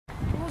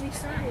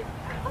started.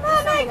 Come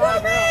on, Meg,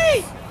 go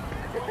me!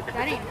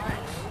 That ain't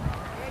much.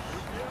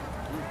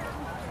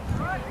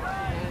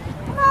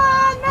 Come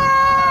on,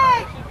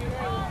 Meg!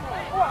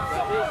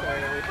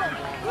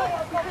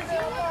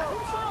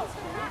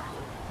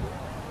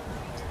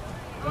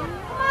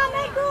 Come on,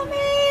 Meg, go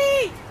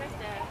me!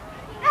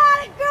 Got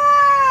it,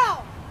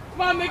 girl!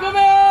 Come on, Meg, go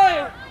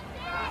me!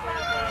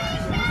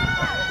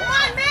 Come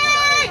on,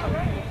 Meg!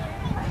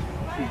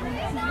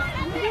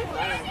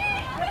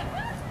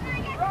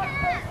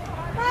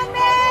 Come on,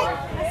 Meg!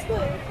 That's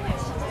good.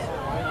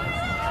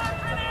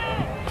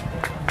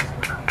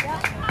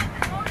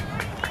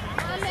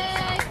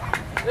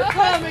 Let's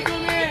go, Meg, go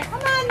me!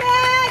 Come on,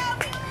 Meg!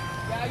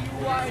 Yeah, you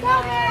are Go,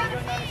 Meg!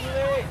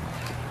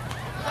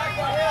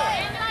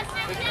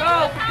 Let's go,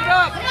 pick it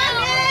up! Come on,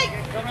 Meg!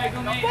 Go, Meg, go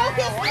me!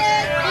 Focus, Meg!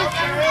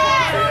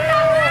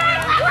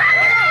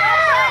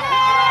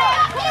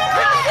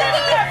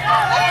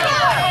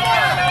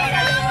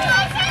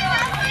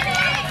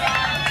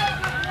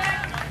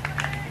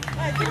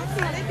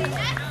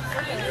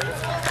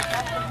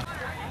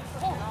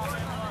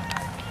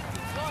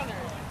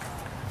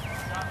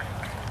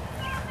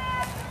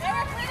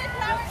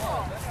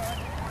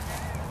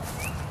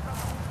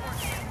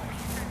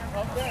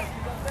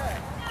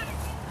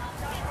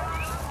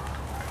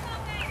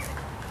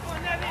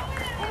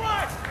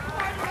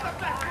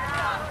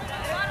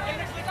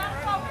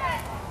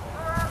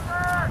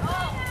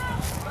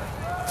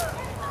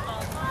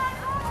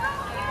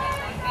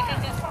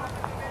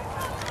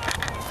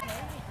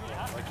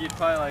 You'd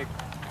probably like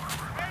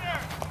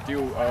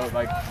do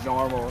like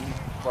normal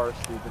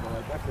varsity, but I'm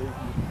like, okay,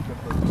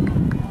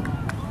 you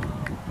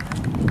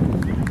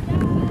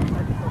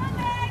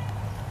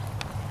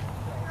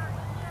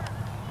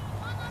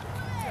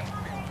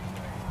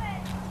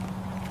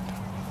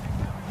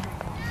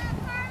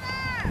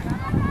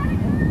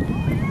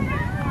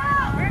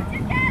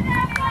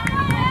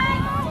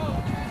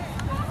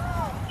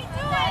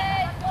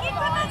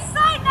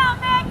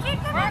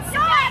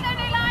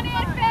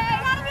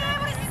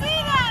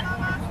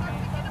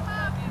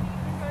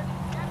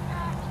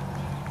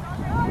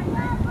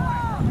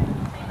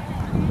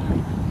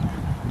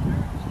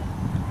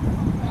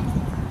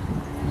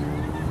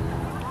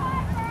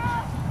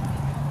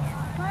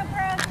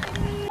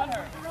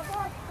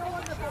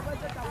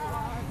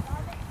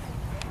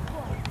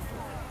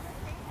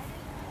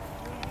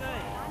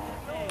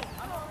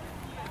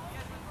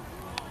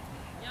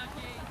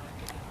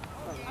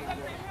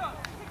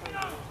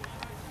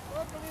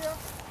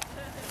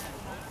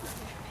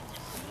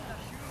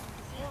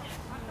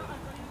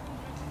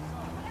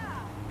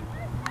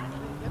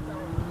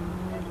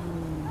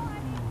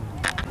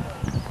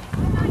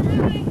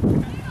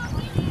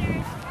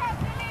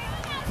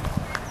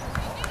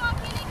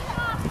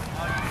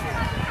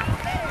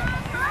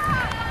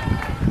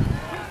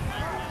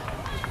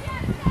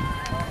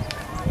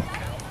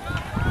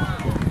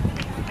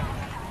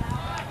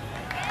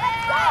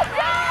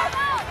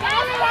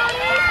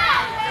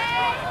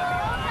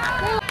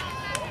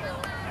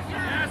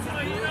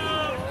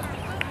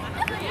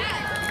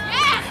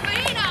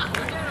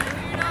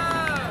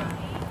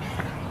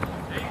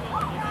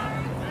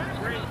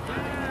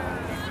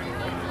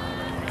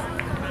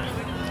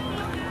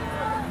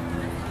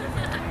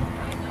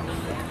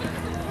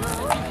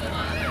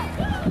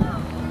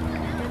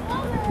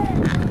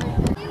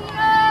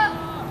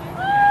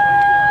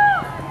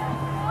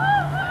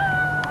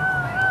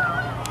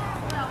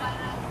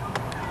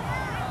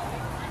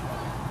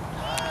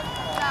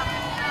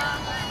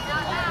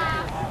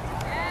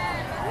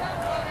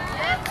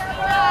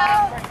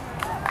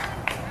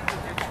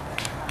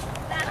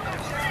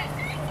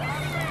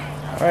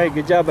All right,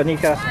 good job,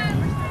 Anika.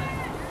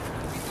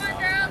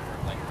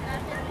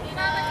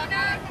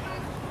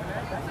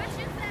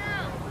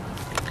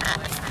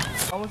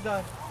 almost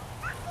done.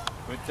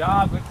 Good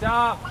job, good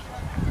job.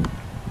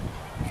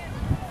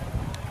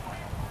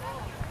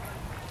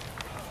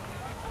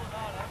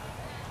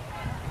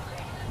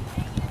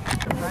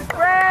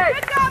 Break!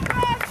 Good job,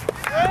 Brooke!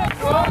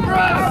 Go,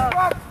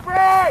 Brooke!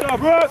 Break! Good job,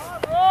 Brooke.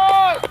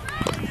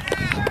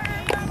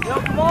 Yo,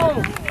 come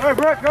on. Hey,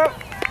 Brooke, go.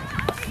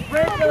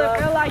 Break till it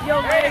feel like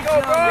your legs, yo.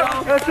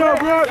 Let's go,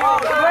 Brooke. Break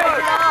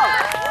it out.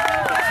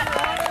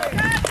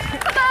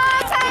 Come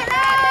on,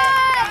 Taylor!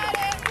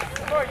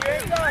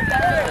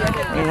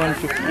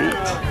 21:58.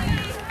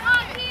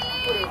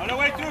 On the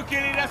way through,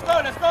 Keely. Let's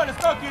go, let's go, let's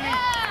go, Keely.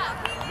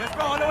 Let's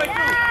go on the way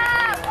through.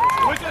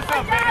 Push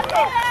yourself, man. Let's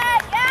go.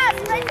 Yes,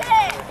 bring it!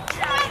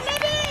 Come on,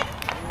 Libby!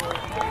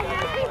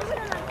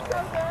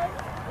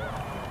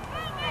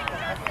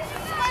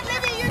 Come on,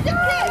 Libby, you're the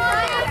kid!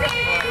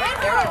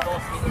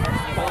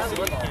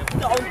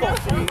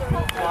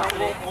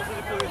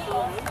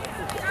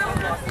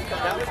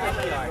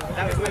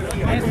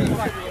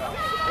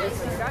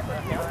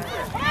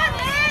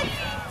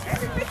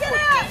 Pick it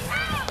up!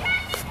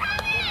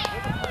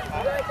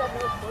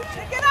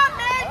 Pick it up,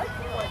 man!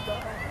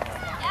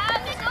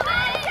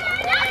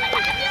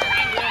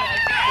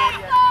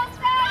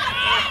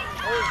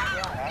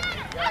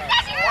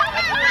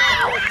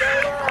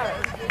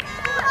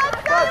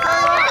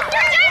 Go,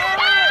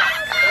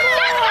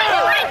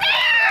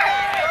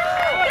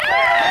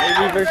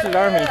 This is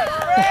Army.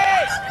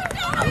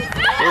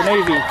 Or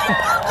Navy.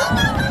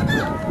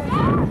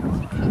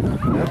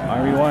 Yep,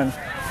 Army won.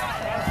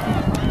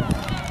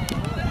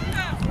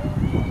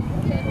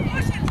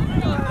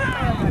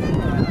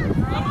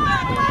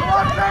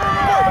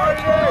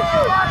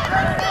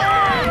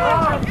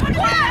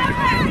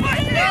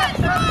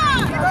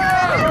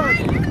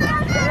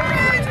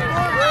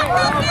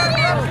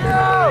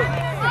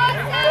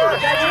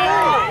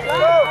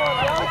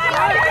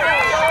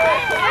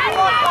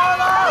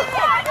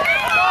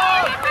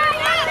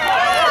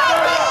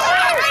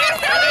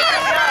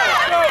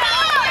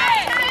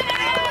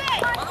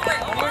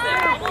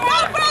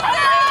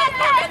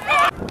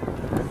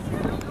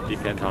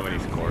 Depends how many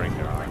scoring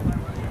there are.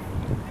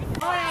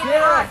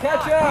 Yeah,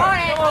 catch up. Come on,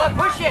 Angela,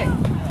 push it.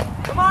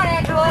 Come on,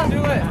 Angela.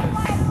 Do it.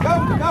 Go,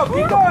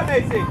 keep going,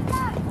 Macy.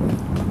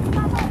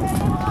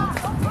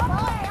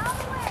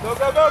 Go,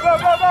 go, go, go,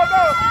 go, go,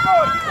 go. Keep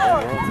going, keep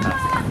going.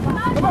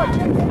 Come on,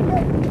 get.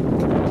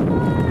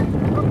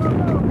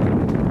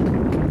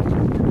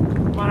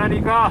 Come on,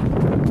 Anika.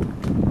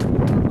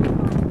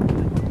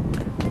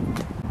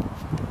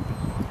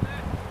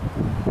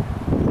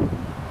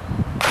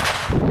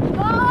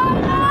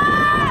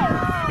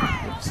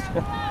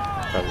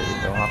 Probably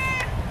go off.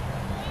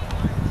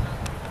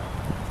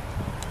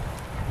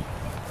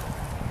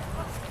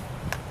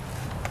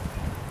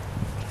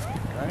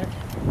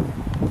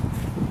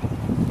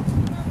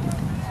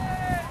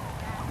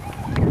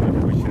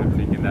 We should have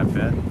taken that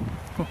bet.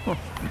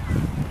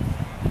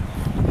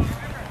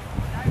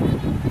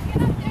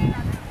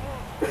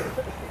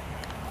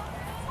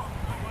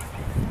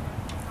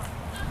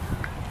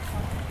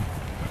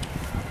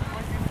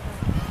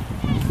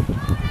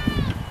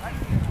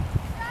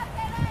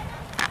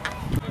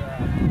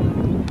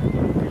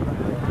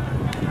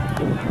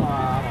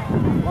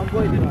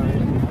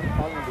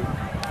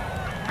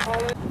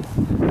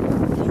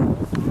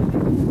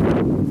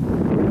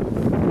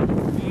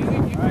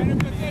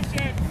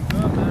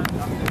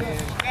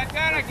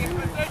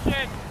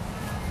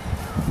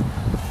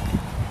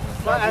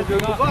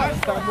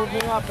 Start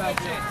moving up,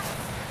 Andrew.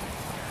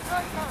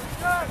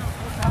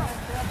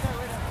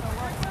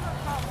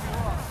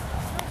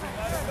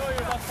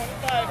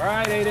 All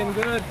right, Aiden,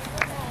 good.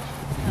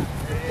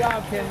 Good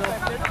job, Kendall.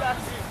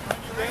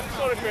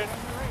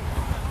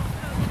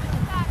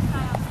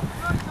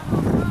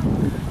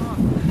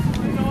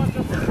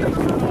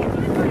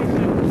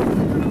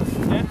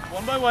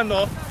 One by one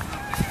though.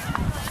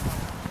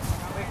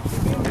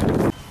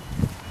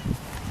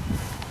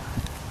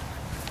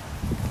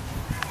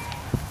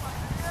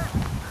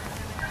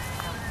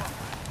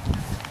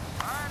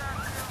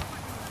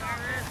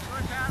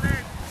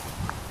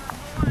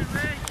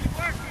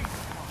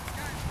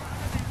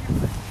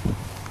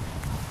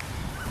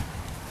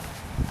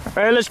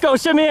 All right, let's go,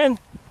 Simeon.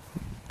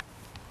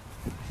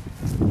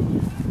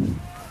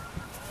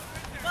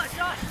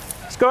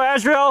 Let's go,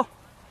 Azrael.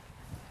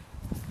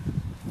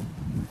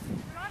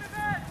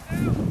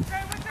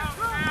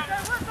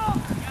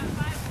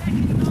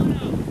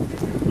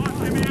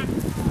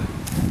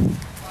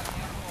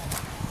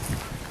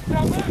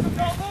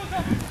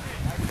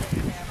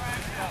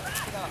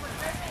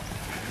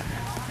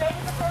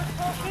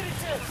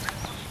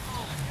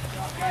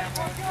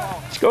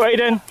 Let's go,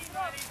 Aiden.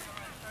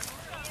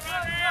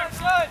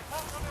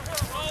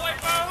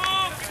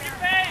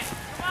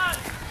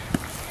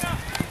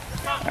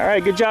 All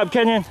right, good job,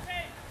 Kenyon. Good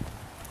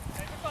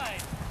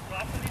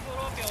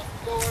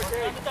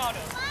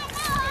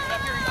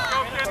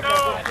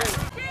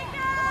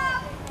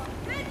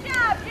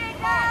job,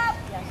 Jacob.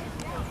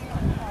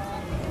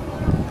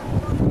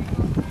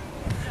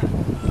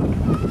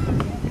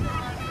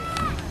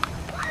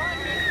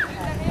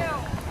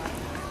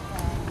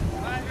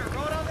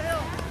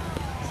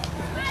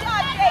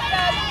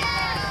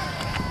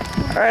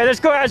 All right, let's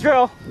go,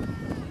 Azrael.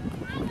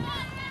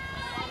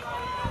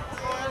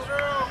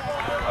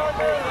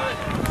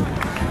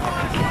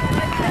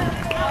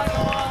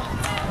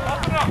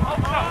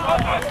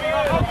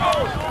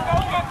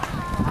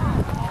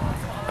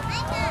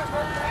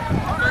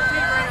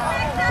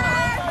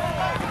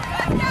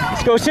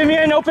 Let's go,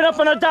 Simeon. Open up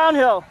on a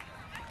downhill.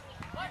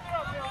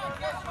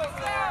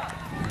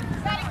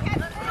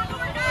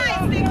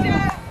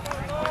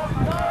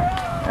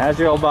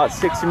 Azrael about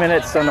 6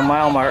 minutes on the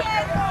mile mark.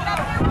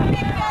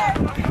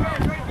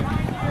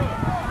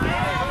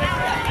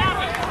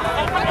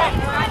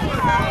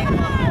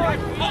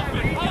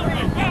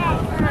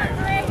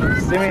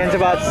 Simeon's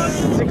about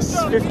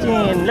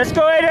 6:15. Let's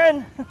go,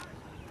 Aiden.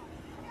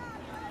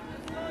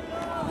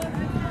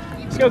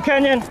 Let's go,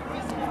 Kenyon.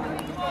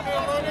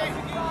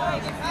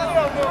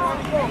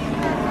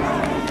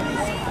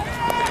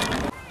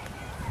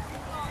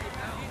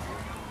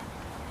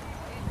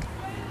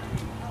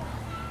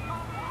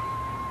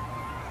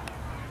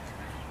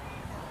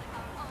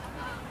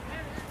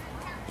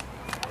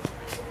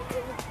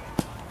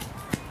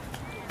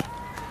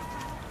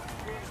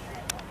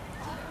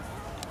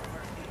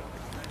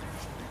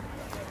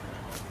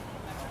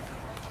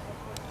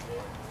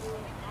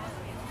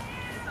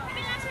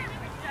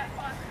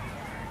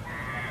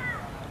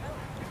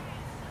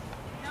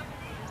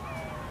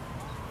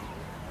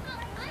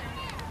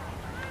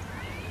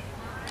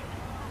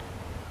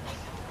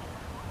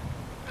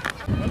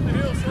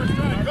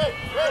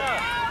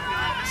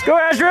 Let's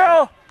go,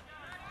 Azrael!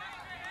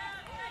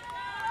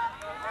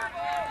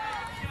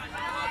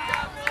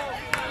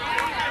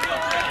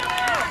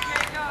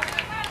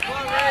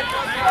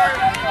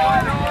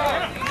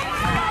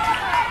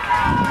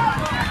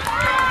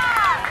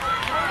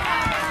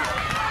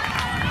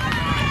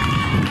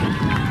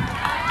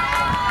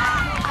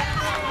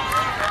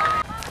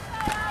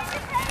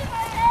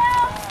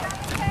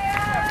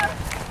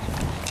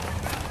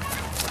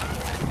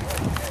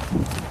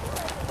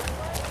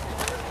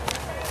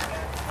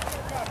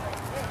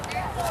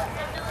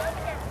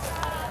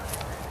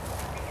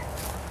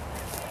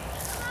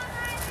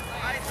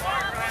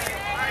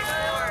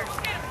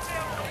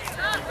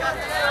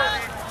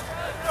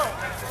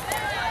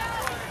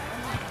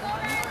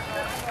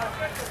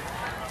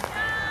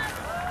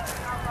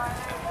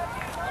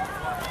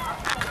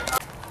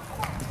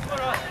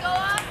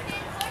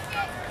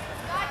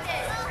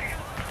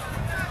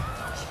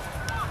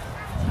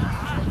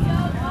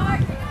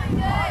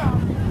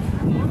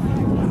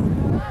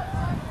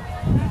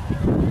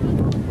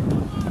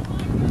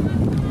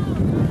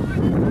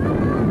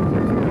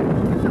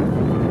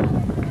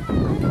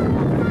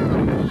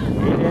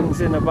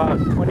 In about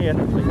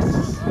 20th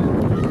place.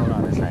 Hold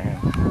on a second.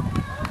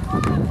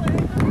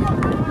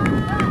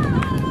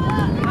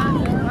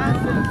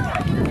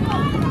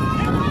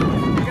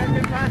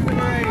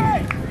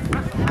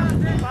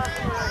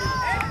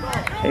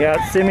 I got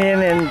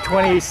Simeon in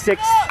 26th.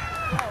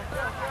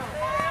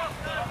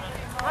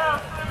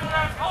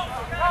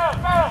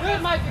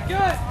 Good, Micah,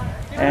 good.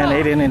 And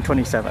Aiden in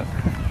 27th.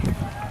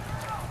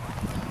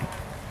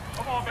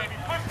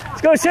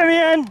 Let's go,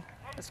 Simeon!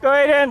 Let's go,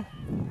 Aiden!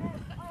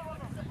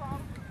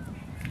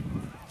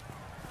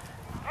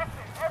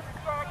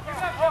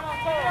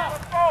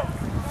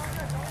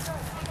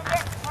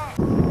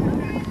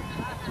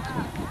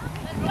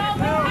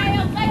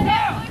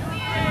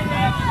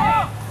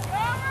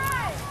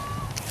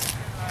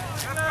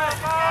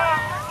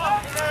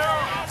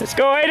 Let's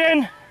go,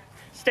 Aiden.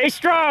 Stay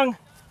strong.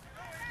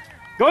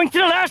 Going to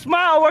the last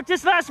mile. Work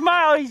this last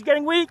mile. He's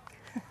getting weak.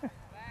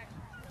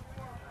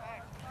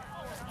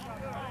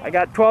 I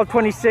got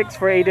 12:26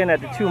 for Aiden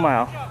at the 2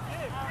 mile.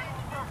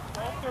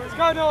 Let's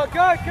go, Noah.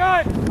 Good,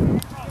 good.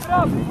 Keep it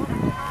up.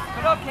 Keep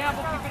it up,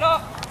 Campbell. Keep it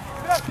up.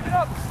 Keep it up, keep it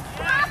up.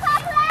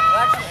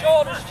 Relax your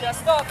shoulders.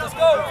 Chest up. Let's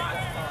go.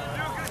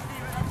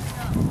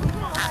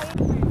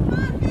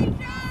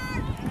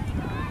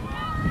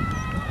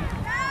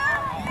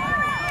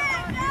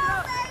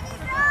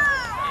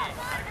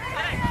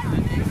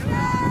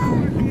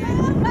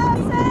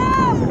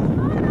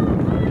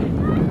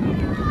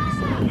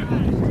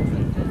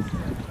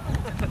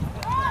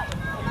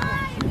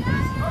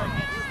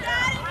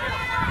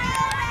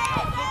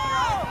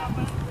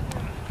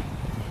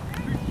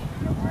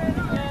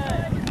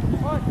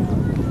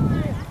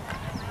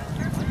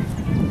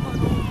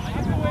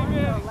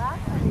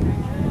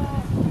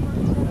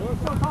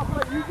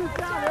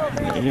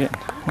 Yeah.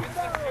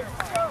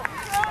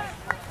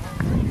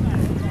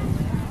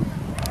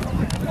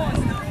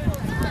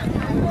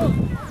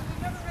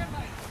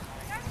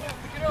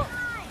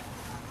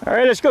 All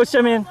right, let's go,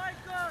 Simeon.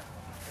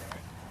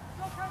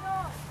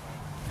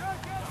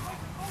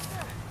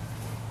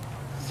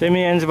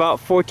 Simeon's about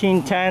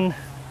 14:10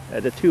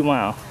 at the 2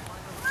 mile.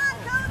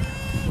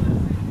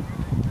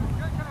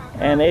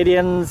 And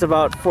Aiden's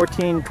about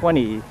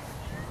 14:20.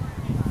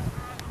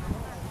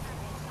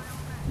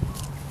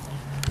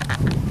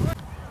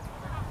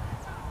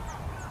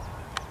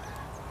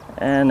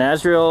 And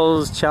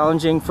Azrael's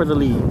challenging for the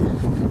lead.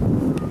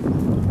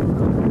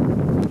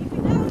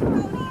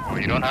 Well,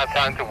 you don't have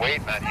time to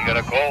wait, man. You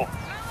gotta go.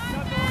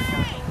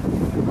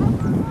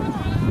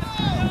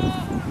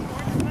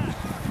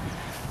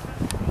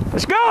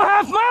 Let's go!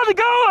 Half mile to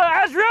go,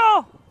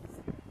 Azrael!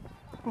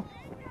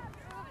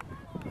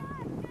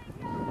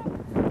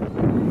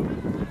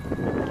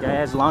 Guy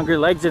has longer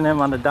legs than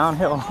him on the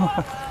downhill.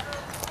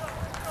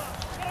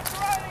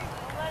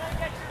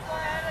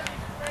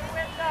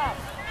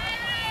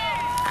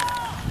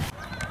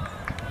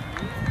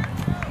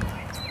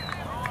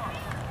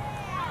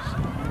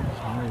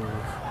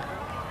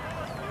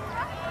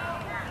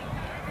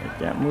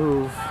 Can't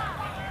move.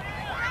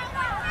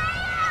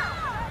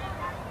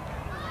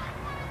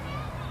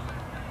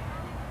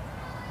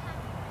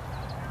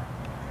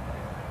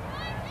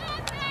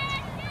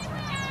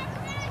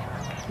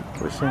 Keep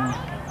pushing.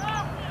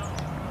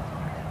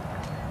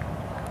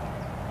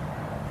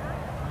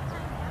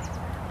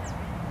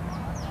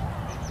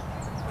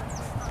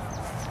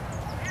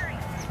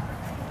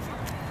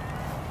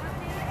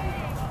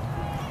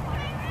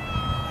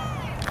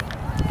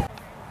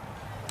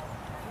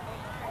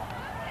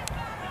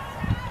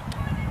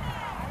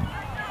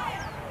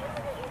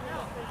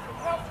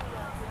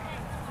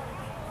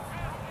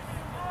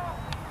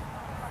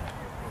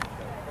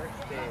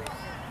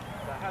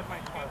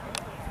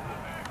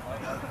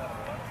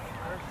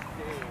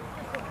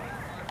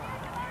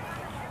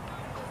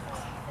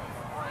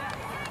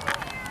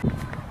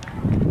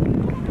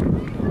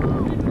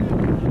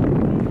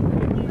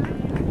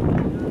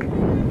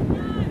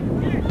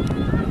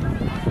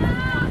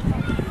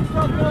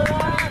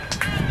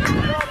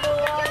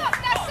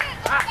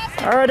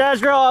 All right,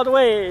 Azrael, all the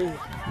way.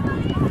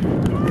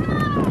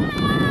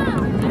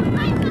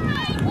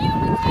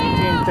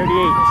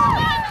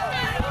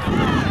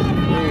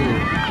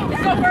 1838.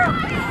 Let's go, girl.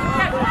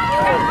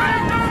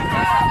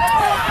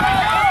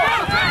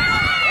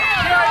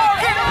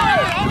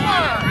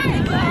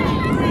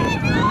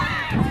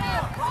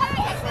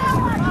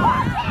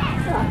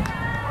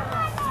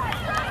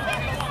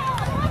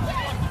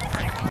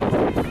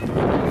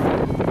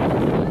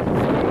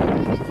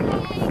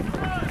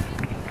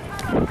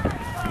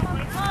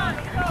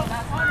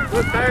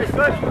 Good, Barry, good.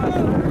 Nice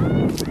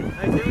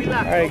and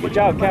relaxed. All right, good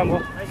job, Campbell.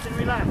 Nice and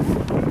relaxed.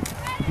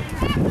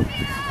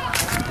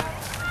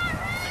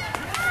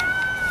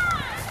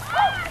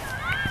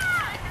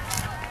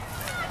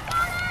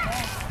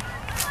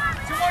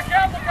 Two more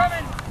Campbell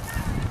coming.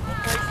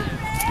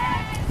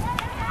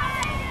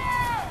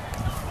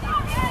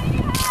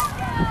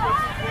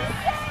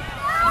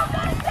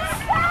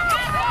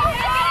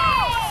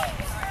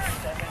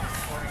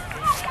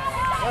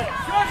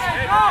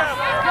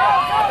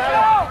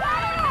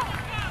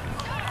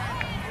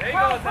 There you go,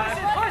 Todd. Push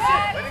it, push it.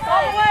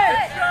 All the way.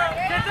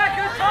 Get that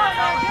good time,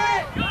 man. Get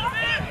it.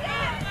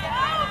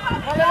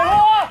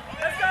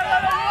 Let's go,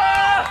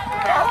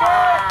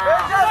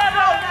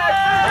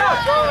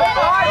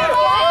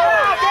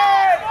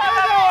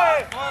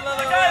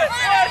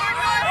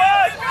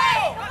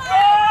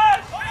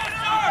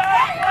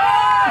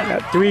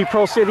 Got 3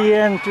 Pearl City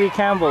in, 3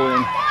 Campbell in. I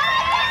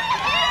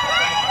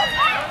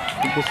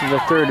think this is the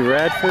 3rd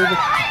Radford.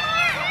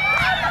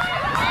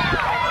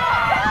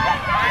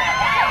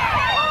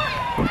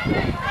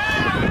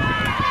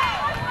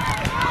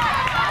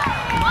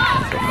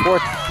 The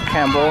 4th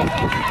Campbell.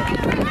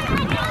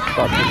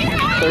 About the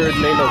 3rd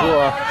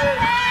Leilahua.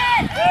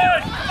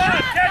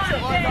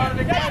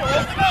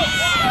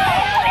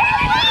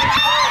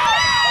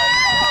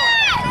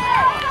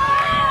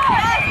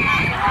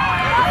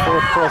 The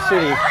 4th Pearl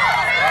City.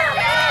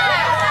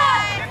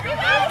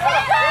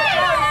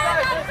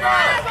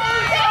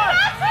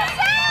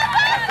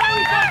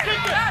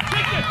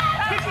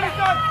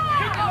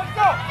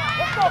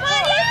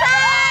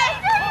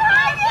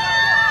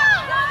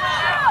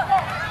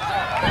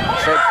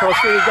 Looks like Pearl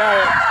City got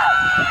it.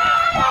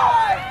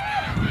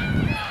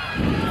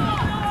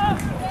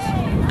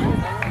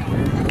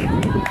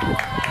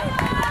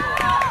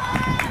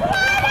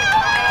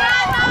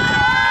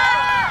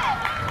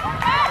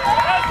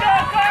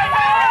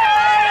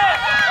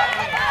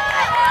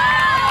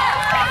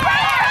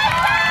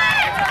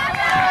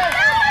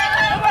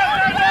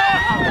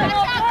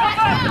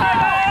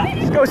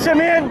 Let's go,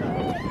 Simeon!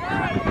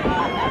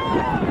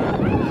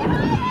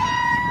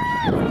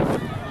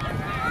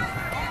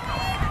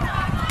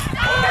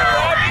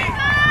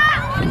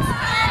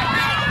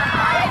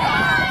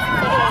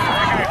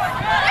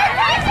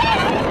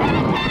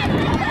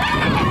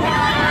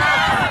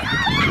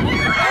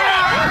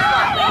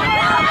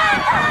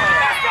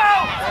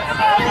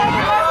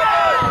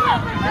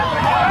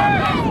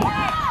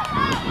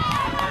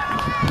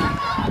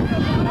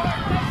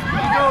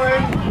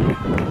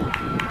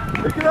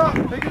 Pick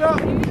it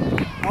up,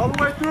 all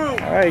the way through.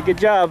 All right, good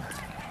job.